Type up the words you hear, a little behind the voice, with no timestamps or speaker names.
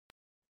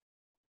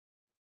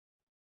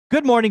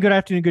Good morning, good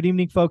afternoon, good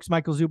evening, folks.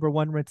 Michael Zuber,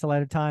 one rental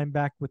at a time,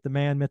 back with the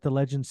man, myth, the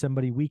legend,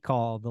 somebody we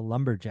call the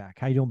lumberjack.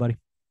 How you doing, buddy?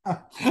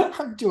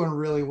 I'm doing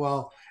really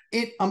well.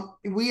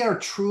 We are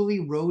truly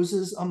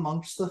roses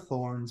amongst the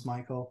thorns,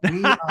 Michael.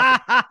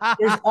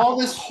 There's all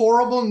this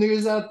horrible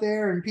news out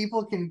there, and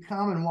people can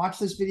come and watch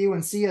this video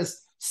and see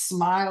us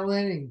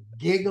smiling and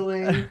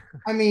giggling.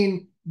 I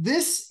mean,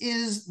 this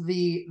is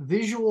the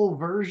visual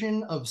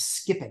version of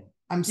skipping.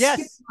 I'm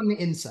skipping Yes. on the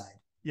inside.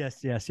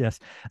 Yes.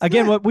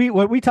 Again, what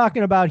we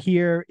talking about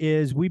here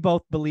is we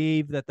both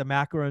believe that the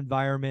macro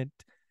environment,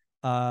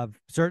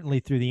 certainly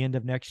through the end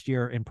of next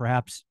year and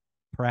perhaps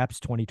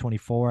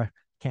 2024,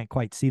 can't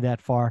quite see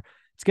that far.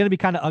 It's going to be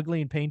kind of ugly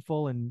and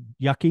painful and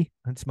yucky.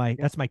 That's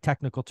my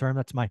technical term.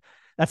 That's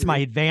my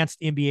advanced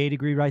MBA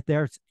degree right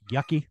there. It's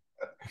yucky.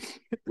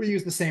 We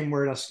use the same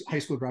word as high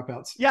school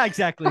dropouts. Yeah,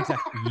 exactly.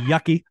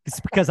 Yucky. It's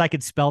because I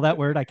can spell that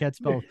word. I can't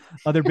spell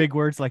other big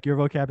words like your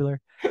vocabulary.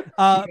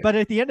 But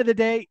at the end of the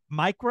day,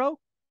 micro,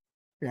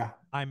 Yeah.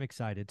 I'm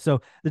excited.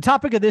 So the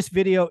topic of this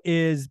video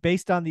is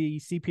based on the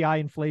CPI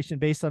inflation,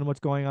 based on what's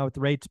going on with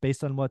the rates,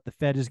 based on what the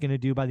Fed is going to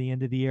do by the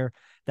end of the year.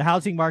 The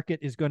housing market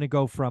is going to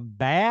go from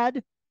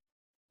bad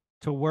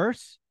to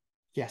worse,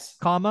 Yes.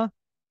 comma,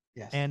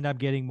 Yes. and I'm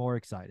getting more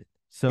excited.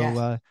 So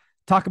Yes.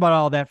 talk about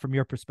all that from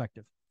your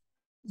perspective.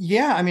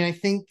 Yeah, I mean, I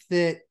think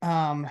that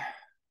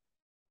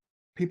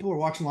people are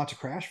watching lots of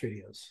crash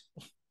videos.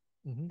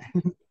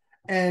 Mm-hmm.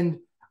 And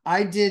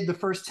I did the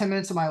first 10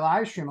 minutes of my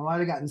live stream. I might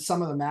have gotten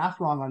some of the math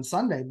wrong on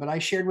Sunday, but I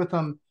shared with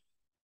them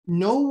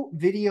no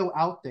video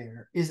out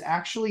there is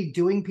actually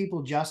doing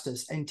people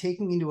justice and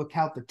taking into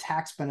account the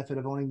tax benefit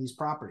of owning these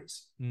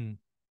properties. Mm.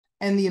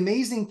 And the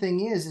amazing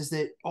thing is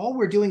that all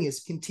we're doing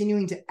is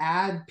continuing to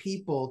add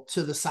people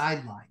to the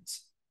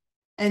sidelines.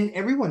 And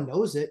everyone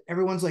knows it.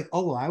 Everyone's like,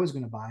 oh, well, I was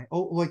going to buy.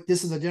 Oh, like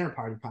this is a dinner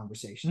party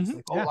conversation. It's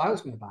like, oh, Yeah. well, I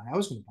was going to buy. I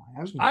was going to buy.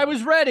 I was going to I buy.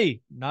 was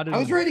ready. Not I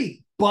was anymore.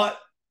 ready, but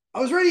I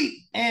was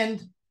ready.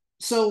 And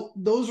so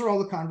those are all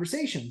the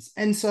conversations.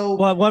 And so,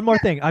 Well, one more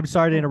yeah, thing. I'm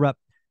sorry to interrupt.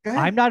 go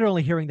ahead. I'm not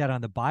only hearing that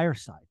on the buyer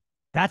side.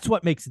 That's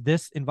what makes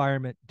this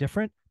environment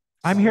different.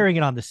 I'm Seller. hearing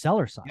it on the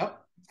seller side.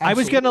 Yep. I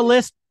was going to Absolutely.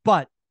 list,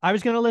 but I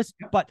was going to list,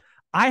 Yep. but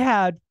I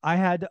had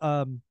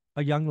a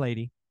young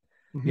lady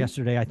Mm-hmm.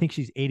 yesterday. I think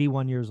she's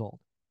 81 years old.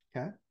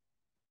 Okay.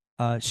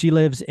 She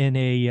lives in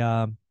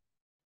a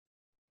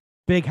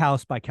big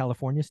house by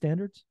California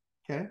standards.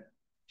 Okay.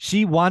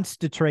 She wants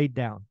to trade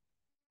down.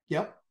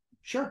 Yep.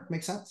 Sure.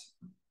 Makes sense.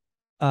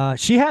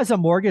 She has a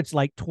mortgage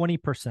like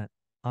 20%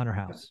 on her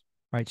Yep. house,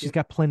 right? She's Yep.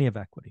 got plenty of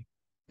equity,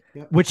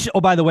 Yep. which,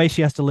 oh, by the way,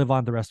 she has to live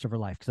on the rest of her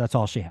life because that's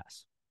all she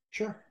has.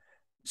 Sure.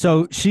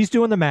 So she's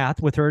doing the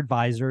math with her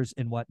advisors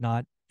and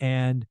whatnot.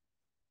 And,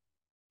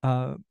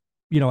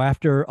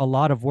 after a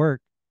lot of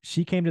work,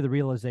 she came to the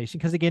realization,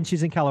 because again,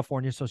 she's in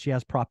California, so she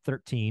has Prop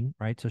 13,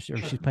 right? So Sure.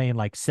 she's paying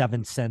like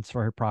 7 cents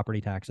for her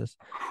property taxes,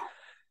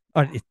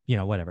 or,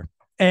 whatever.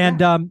 And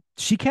Yeah.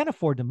 she can't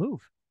afford to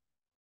move.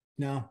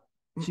 No.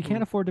 She Mm-mm.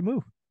 can't afford to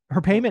move.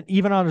 Her payment,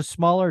 even on a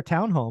smaller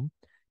townhome,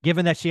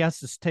 given that she has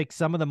to take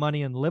some of the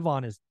money and live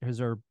on is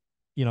her,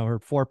 her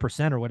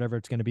 4% or whatever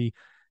it's going to be,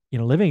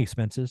 living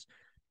expenses.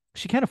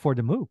 She can't afford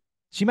to move.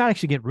 She might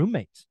actually get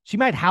roommates. She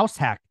might house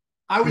hack.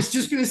 I was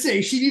just going to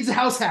say she needs a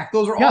house hack.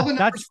 Those are all Yeah, the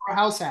numbers for a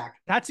house hack.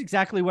 that's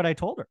exactly what I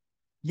told her.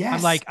 I'm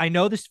Yes. like, I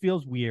know this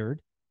feels weird.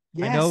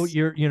 I know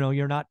Yes.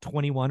 you're not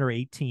 21 or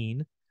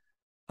 18.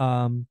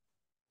 And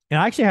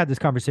I actually had this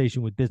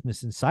conversation with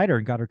Business Insider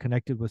and got her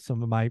connected with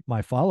some of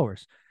my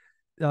followers.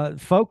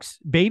 Folks,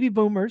 baby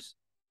boomers,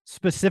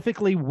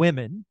 specifically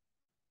women,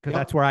 because Yep.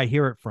 that's where I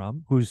hear it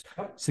from, whose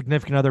Yep.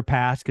 significant other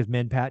passed because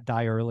men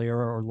die earlier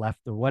or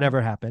left or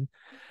whatever happened.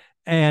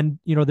 And,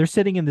 they're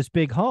sitting in this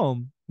big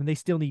home and they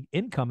still need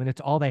income and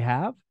it's all they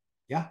have.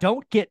 Yeah.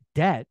 Don't get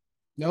debt.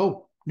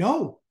 No.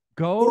 No.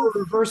 Go Or a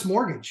reverse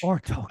mortgage. or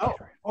don't Oh, get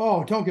rid.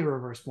 oh, don't get a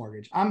reverse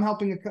mortgage. I'm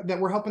helping that.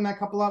 We're helping that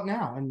couple out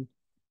now, and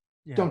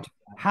Yeah. don't do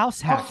that.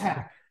 House House hack.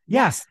 hack.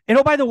 Yeah. Yes. And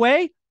oh, by the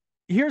way,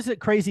 here's a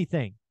crazy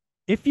thing.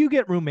 If you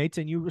get roommates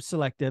and you were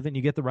selective and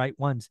you get the right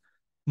ones,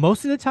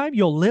 most of the time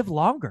you'll live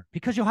longer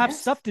because you'll have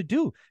Yes. stuff to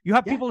do. You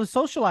have Yeah. people to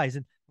socialize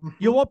and Mm-hmm.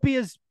 you won't be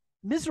as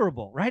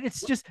miserable, right?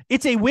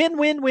 It's a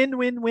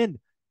win-win-win-win-win.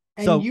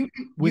 And So you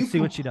we'll see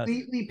what she does.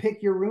 completely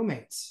pick your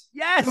roommates.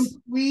 Yes,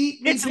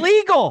 Completely. it's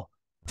legal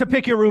to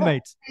pick your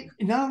roommates.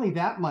 Not only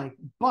that, Mike,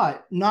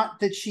 but not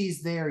that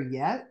she's there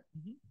yet.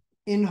 Mhm.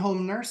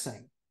 In-home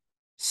nursing.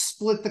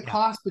 Split the Yeah.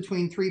 cost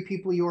between three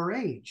people your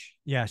age.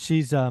 Yeah,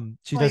 she Like,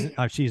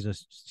 doesn't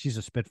she's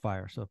a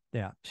Spitfire. So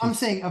yeah, I'm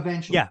saying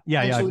eventually. yeah.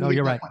 Eventually No, we get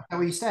you're to that right. point. That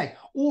way you stay.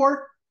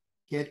 Or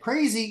get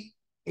crazy.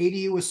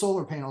 ADU with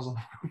solar panels on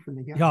the roof and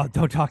they Yo,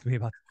 don't talk to me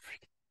about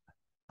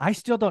I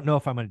still don't know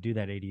if I'm going to do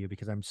that ADU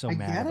because I'm so I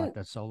mad get about it.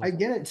 that solar. I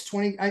get it. It's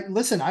 20.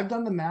 Listen, I've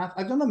done the math.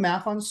 I've done the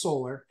math on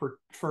solar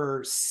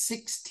for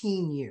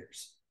 16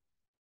 years.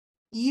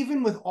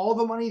 Even with all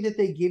the money that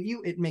they give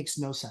you, it makes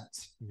no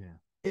sense. Yeah.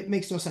 It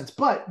makes no sense.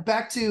 But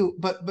back to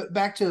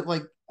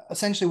like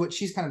essentially what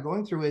she's kind of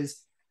going through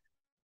is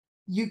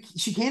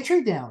she can't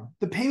trade down.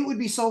 The payment would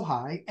be so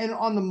high. And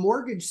on the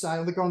mortgage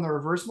side, like on the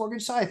reverse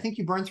mortgage side, I think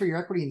you burn through your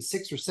equity in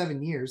 6 or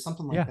 7 years,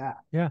 something like that.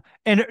 Yeah.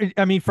 And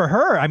I mean, for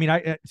her, I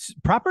mean,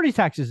 property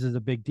taxes is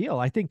a big deal.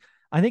 I think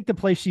the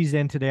place she's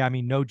in today, I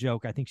mean, no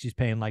joke, I think she's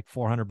paying like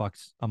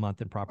 $400 a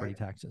month in property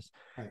taxes.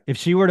 Right. If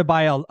she were to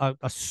buy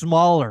a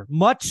smaller,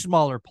 much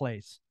smaller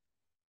place,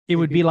 it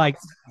would be like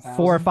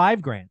 4 or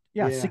 5 grand.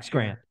 Yeah, 6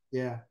 grand.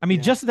 Yeah. I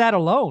mean, just that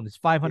alone is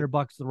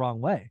 $500 the wrong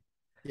way.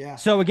 Yeah.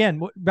 So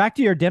again, back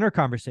to your dinner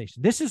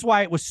conversation. This is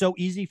why it was so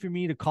easy for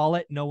me to call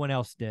it. No one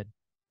else did.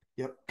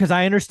 Yep. Because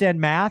I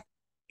understand math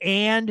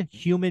and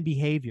human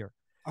behavior.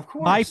 Of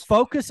course. My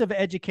focus of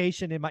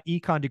education in my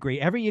econ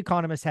degree, every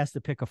economist has to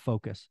pick a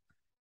focus,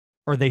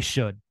 or they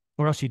should,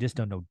 or else you just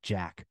don't know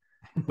jack,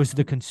 was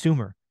the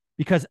consumer.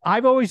 Because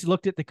I've always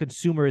looked at the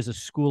consumer as a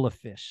school of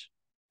fish.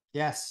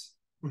 Yes.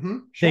 Mm-hmm.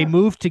 Sure. They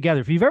move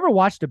together. If you've ever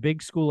watched a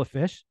big school of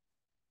fish,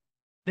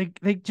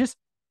 they just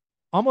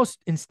almost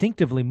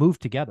instinctively move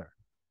together.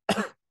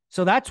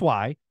 So that's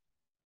why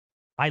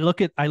I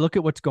look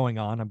at what's going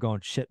on. I'm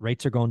going, shit,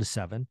 rates are going to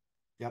 7.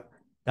 Yep.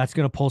 That's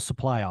going to pull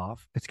supply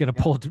off. It's going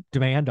to pull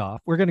demand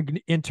off. We're going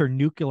to enter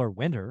nuclear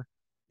winter.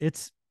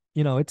 It's,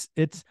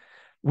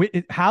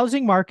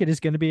 housing market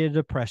is going to be a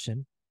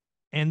depression.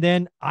 And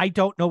then I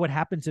don't know what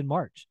happens in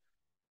March.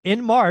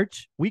 In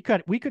March, we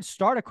could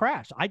start a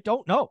crash. I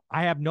don't know.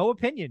 I have no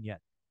opinion yet.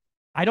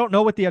 I don't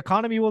know what the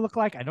economy will look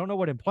like. I don't know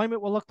what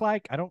employment will look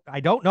like. I don't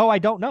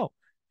know.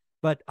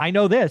 But I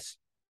know this.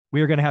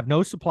 We are going to have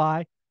no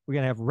supply. We're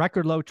going to have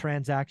record low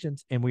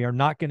transactions, and we are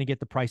not going to get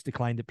the price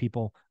decline that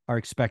people are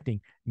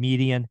expecting.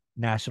 Median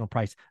national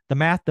price. The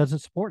math doesn't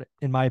support it,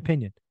 in my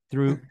opinion,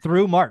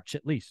 through March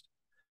at least.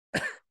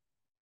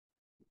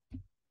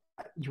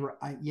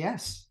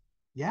 Yes.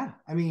 Yeah.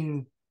 I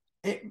mean,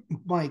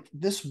 Mike,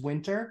 this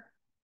winter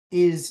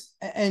is,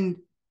 and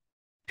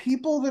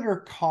people that are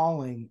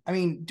calling, I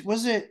mean,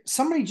 was it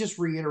somebody just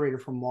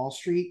reiterated from Wall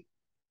Street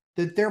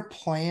that their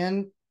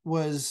plan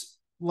was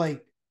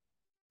like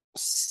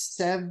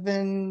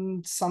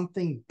 70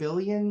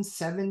 billion,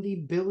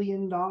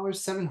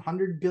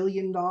 $700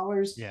 billion.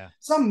 Yeah.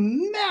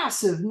 Some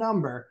massive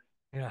number.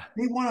 Yeah.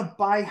 They want to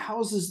buy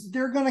houses.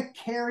 They're going to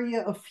carry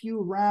a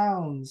few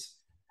rounds,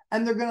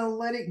 and they're going to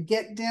let it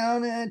get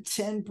down at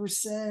 10%,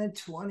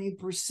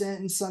 20%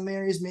 in some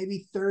areas,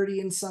 maybe 30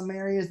 in some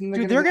areas. And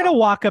they're going to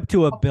walk up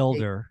to a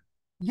builder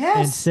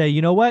and say,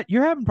 you know what?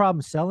 You're having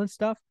problems selling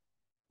stuff.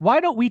 Why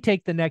don't we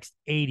take the next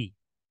 80?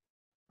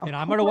 And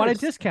I'm going to want a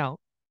discount.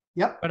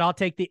 Yep. But I'll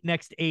take the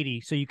next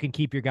 80 so you can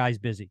keep your guys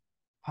busy.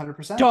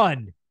 100%.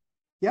 Done.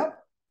 Yep.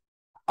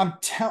 I'm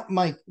telling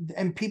Mike,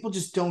 and people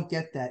just don't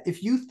get that.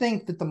 If you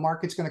think that the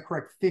market's going to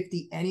correct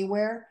 50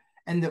 anywhere,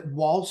 and that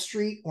Wall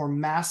Street or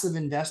massive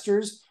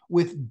investors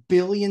with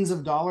billions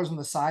of dollars on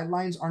the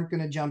sidelines aren't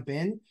going to jump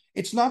in,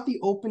 it's not the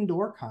open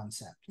door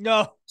concept.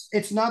 No.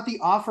 It's not the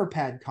offer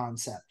pad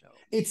concept. No.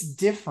 It's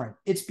different.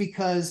 It's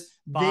because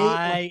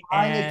buy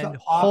and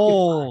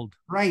hold.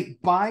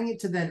 Right. Buying it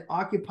to then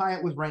occupy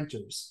it with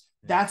renters.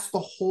 Yeah. That's the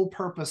whole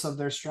purpose of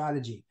their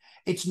strategy.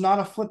 It's not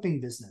a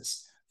flipping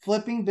business.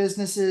 Flipping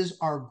businesses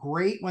are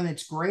great when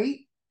it's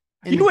great.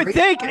 You would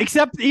think,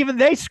 except even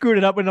they screwed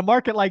it up in a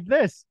market like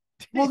this.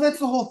 Well, that's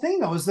the whole thing,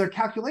 though, is their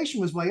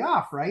calculation was way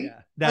off, right?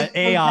 Yeah. That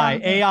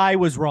like, AI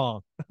was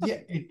wrong. Yeah,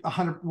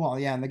 100. Well,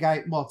 yeah, and the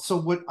guy. Well, so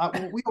what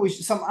we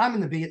always.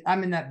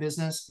 I'm in that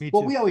business. Me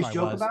what too. we always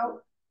joke about.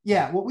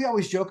 Yeah, what we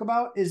always joke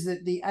about is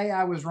that the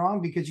AI was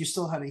wrong because you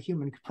still had a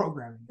human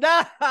programming.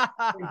 That's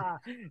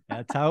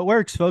how it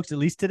works, folks. At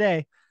least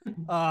today.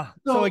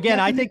 So again,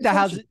 I think the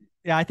housing.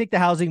 Yeah, I think the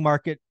housing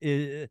market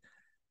is.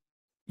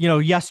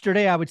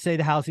 Yesterday I would say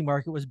the housing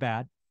market was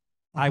bad.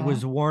 I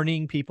was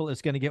warning people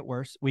it's going to get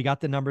worse. We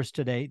got the numbers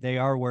today. They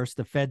are worse.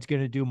 The Fed's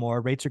going to do more.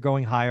 Rates are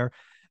going higher.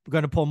 We're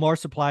going to pull more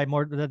supply,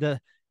 more.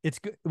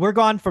 We're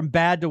gone from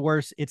bad to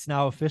worse. It's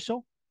now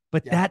official,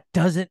 but that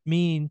doesn't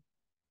mean,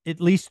 at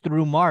least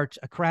through March,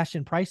 a crash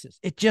in prices.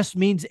 It just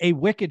means a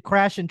wicked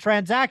crash in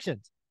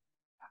transactions.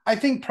 I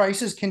think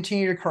prices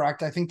continue to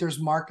correct. I think there's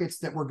markets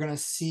that we're going to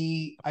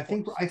see. I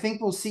think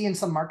we'll see in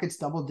some markets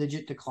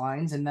double-digit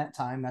declines in that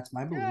time. That's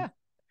my belief. Yeah.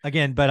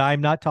 Again, but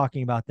I'm not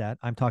talking about that.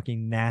 I'm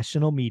talking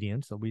national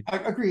median. So we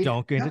agreed.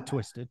 Don't get it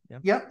twisted.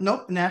 Yep.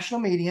 Nope. National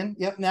median.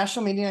 Yep.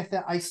 National median.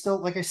 I still,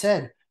 like I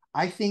said,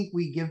 I think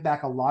we give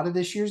back a lot of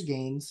this year's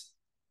gains.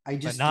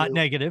 But not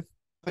negative.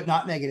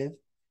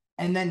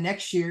 And then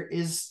next year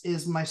is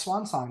my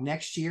swan song.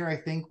 Next year, I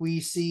think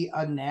we see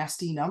a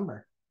nasty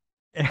number.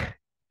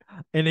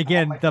 And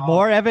again, the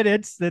more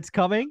evidence that's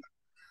coming,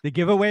 the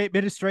giveaway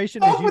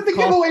administration. With the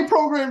giveaway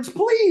programs,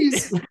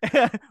 please.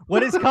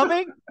 What is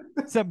coming?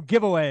 Some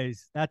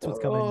giveaways. That's what's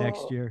coming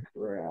next year.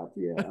 Crap,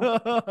 yeah.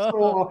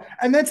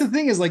 And that's the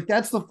thing is like,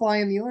 that's the fly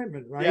in the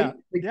ointment, right? Yeah.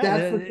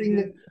 That's the thing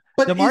that.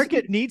 But the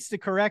market needs to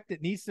correct.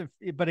 It needs to.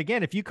 But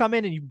again, if you come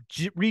in and you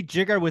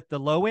rejigger with the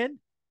low end,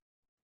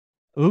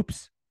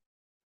 oops.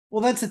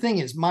 Well, that's the thing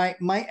is my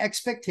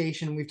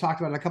expectation, we've talked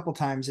about it a couple of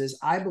times, is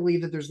I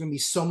believe that there's going to be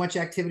so much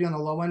activity on the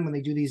low end when they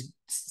do these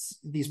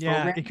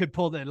programs. It could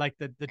pull the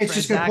it's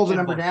just going to pull the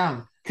number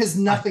down. because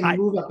nothing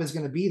move up is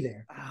going to be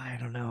there. I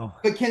don't know.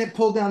 But can it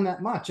pull down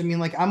that much? I mean,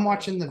 like I'm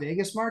watching the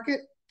Vegas market.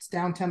 It's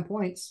down 10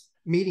 points,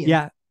 median.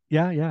 Yeah.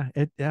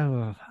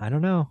 I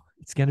don't know.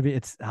 It's going to be,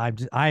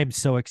 I'm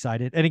so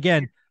excited. And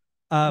again,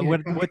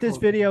 what this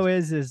video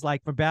is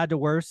like from bad to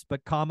worse,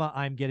 but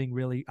I'm getting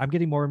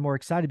more and more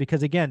excited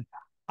because again,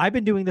 I've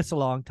been doing this a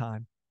long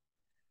time.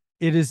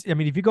 It is, I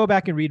mean, if you go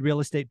back and read real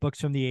estate books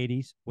from the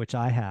 80s, which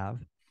I have,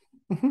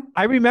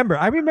 I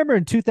remember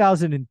in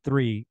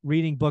 2003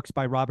 reading books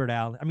by Robert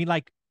Allen. I mean,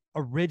 like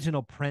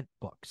original print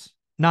books,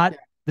 not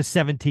the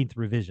 17th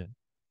revision.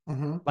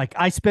 Like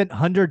I spent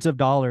hundreds of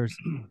dollars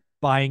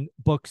buying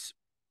books,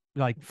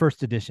 like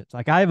first editions.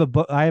 Like I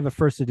have a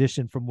first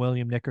edition from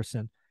William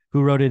Nickerson,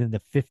 who wrote it in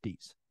the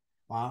 50s.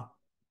 Wow.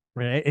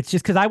 Right. It's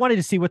just because I wanted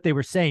to see what they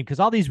were saying, because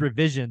all these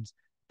revisions,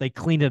 they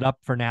cleaned it up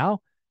for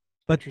now.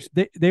 But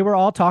they were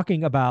all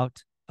talking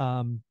about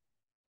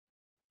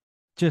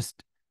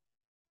just,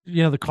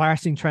 the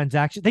classing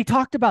transaction. They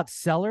talked about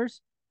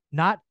sellers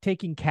not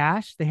taking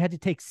cash. They had to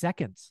take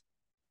seconds.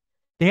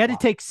 They had to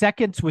take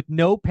seconds with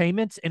no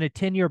payments and a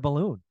 10-year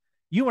balloon.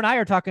 You and I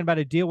are talking about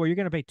a deal where you're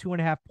going to pay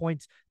 2.5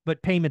 points,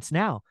 but payments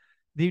now.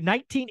 The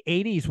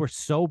 1980s were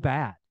so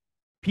bad.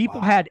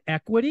 People had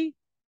equity,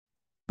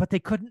 but they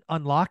couldn't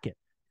unlock it.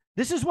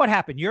 This is what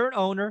happened. You're an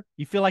owner.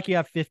 You feel like you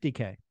have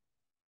 $50K,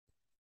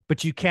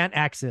 but you can't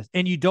access,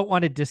 and you don't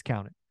want to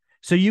discount it.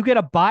 So you get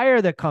a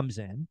buyer that comes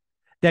in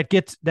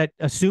that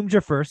assumes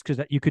your first,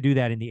 because you could do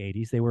that in the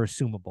 80s. They were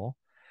assumable.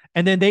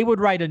 And then they would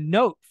write a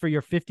note for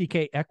your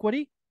 50K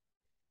equity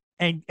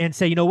and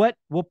say, you know what,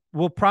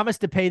 we'll promise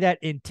to pay that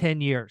in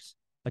 10 years,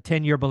 a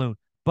 10-year balloon,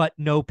 but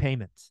no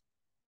payments.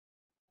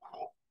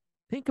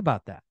 Think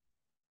about that.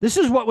 This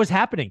is what was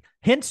happening.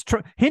 Hence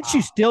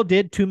you still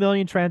did 2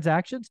 million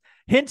transactions.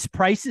 Hence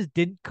prices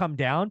didn't come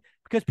down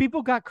because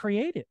people got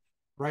creative.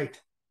 Right.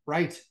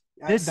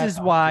 This is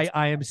why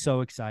I am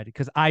so excited,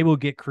 because I will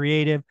get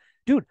creative.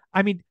 Dude,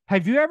 I mean,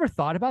 have you ever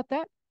thought about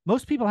that?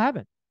 Most people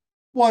haven't.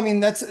 Well, I mean,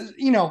 that's,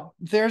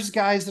 there's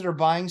guys that are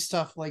buying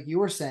stuff like you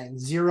were saying,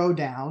 0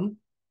 down,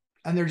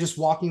 and they're just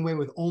walking away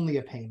with only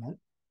a payment.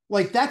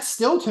 Like that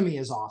still to me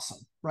is awesome,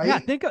 right? Yeah,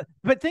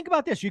 think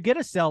about this. You get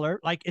a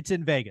seller, like it's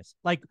in Vegas.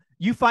 Like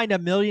you find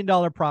 $1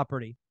 million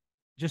property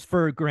just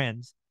for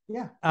grins.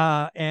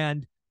 Yeah.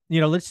 And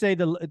let's say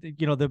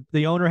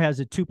the owner has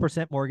a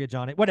 2% mortgage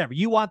on it, whatever.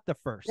 You want the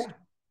first.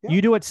 Yeah.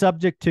 You do it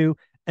subject to,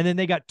 and then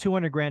they got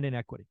 200 grand in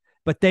equity,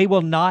 but they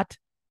will not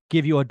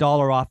give you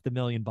 $1 off the $1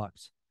 million.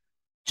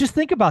 Just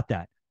think about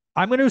that.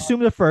 I'm going to assume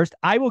the first.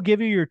 I will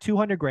give you your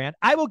 200 grand.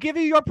 I will give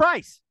you your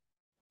price,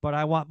 but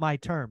I want my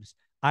terms.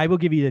 I will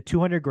give you the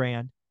 200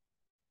 grand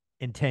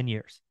in 10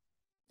 years.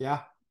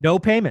 Yeah. No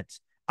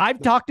payments.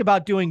 I've talked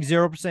about doing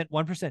 0%,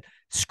 1%.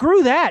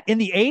 Screw that. In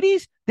the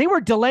 80s, they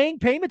were delaying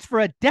payments for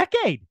a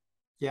decade.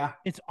 Yeah.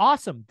 It's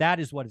awesome. That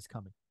is what is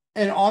coming.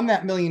 And on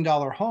that $1 million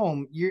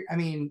home, you're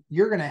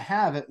going to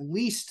have at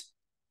least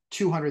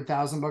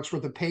 $200,000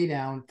 worth of pay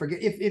down.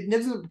 Forget if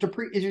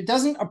it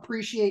doesn't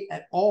appreciate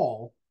at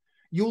all,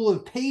 you will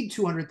have paid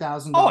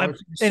 $200,000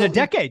 in a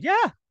decade.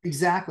 Yeah,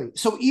 exactly.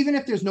 So even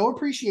if there's no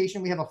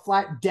appreciation, we have a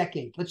flat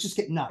decade. Let's just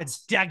get nuts.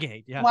 It's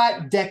decade. Yeah,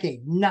 flat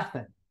decade,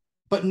 nothing,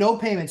 but no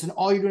payments, and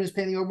all you're doing is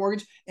paying the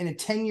mortgage. In a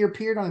 10-year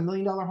period on $1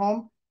 million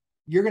home,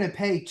 you're going to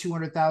pay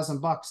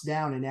 $200,000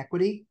 down in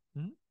equity.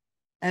 Mm-hmm.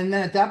 And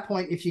then at that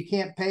point, if you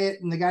can't pay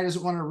it and the guy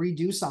doesn't want to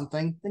redo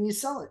something, then you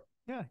sell it.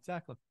 Yeah,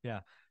 exactly.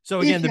 Yeah.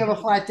 So again, if you have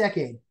a flat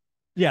decade.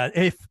 Yeah,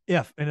 if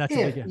and that's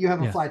if you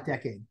have a flat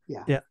decade.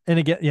 Yeah. Yeah. And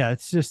again,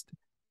 it's just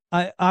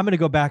I'm going to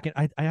go back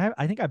and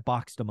I think I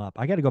boxed them up.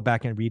 I got to go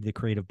back and read the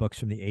creative books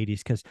from the 80s,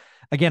 because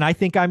again, I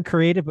think I'm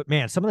creative, but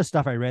man, some of the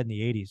stuff I read in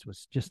the 80s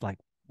was just like,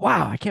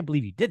 wow, I can't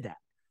believe you did that.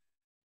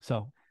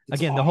 So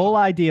again, the whole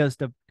idea is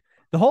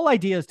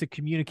to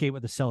communicate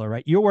with the seller,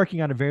 right? You're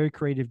working on a very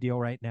creative deal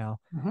right now.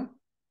 Mm-hmm.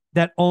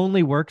 That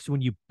only works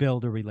when you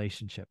build a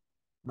relationship.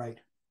 Right.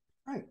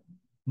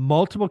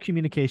 Multiple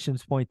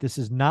communications point. This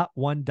is not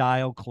one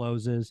dial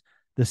closes.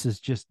 This is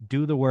just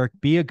do the work,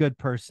 be a good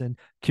person,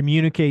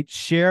 communicate,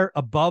 share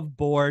above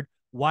board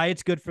why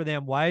it's good for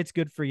them, why it's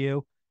good for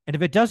you. And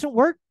if it doesn't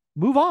work,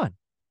 move on.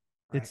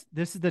 Right.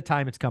 This is the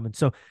time it's coming.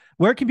 So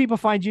where can people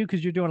find you?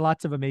 Because you're doing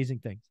lots of amazing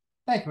things.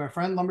 Thank you, my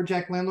friend.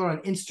 Lumberjack Landlord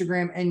on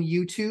Instagram and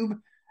YouTube,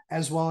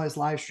 as well as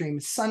live stream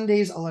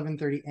Sundays,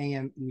 11:30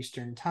 a.m.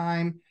 Eastern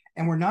time.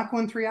 And we're not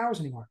going 3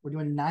 hours anymore. We're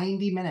doing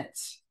 90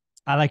 minutes.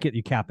 I like it.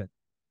 You cap it.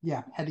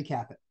 Yeah, had to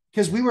cap it.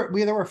 Because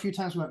there were a few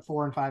times we went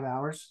 4 and 5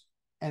 hours,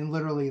 and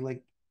literally,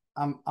 like,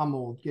 I'm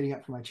old. Getting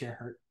up from my chair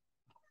hurt.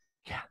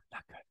 Yeah,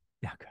 not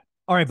good.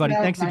 All right, buddy.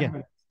 Thanks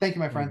again. Thank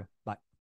you, my friend.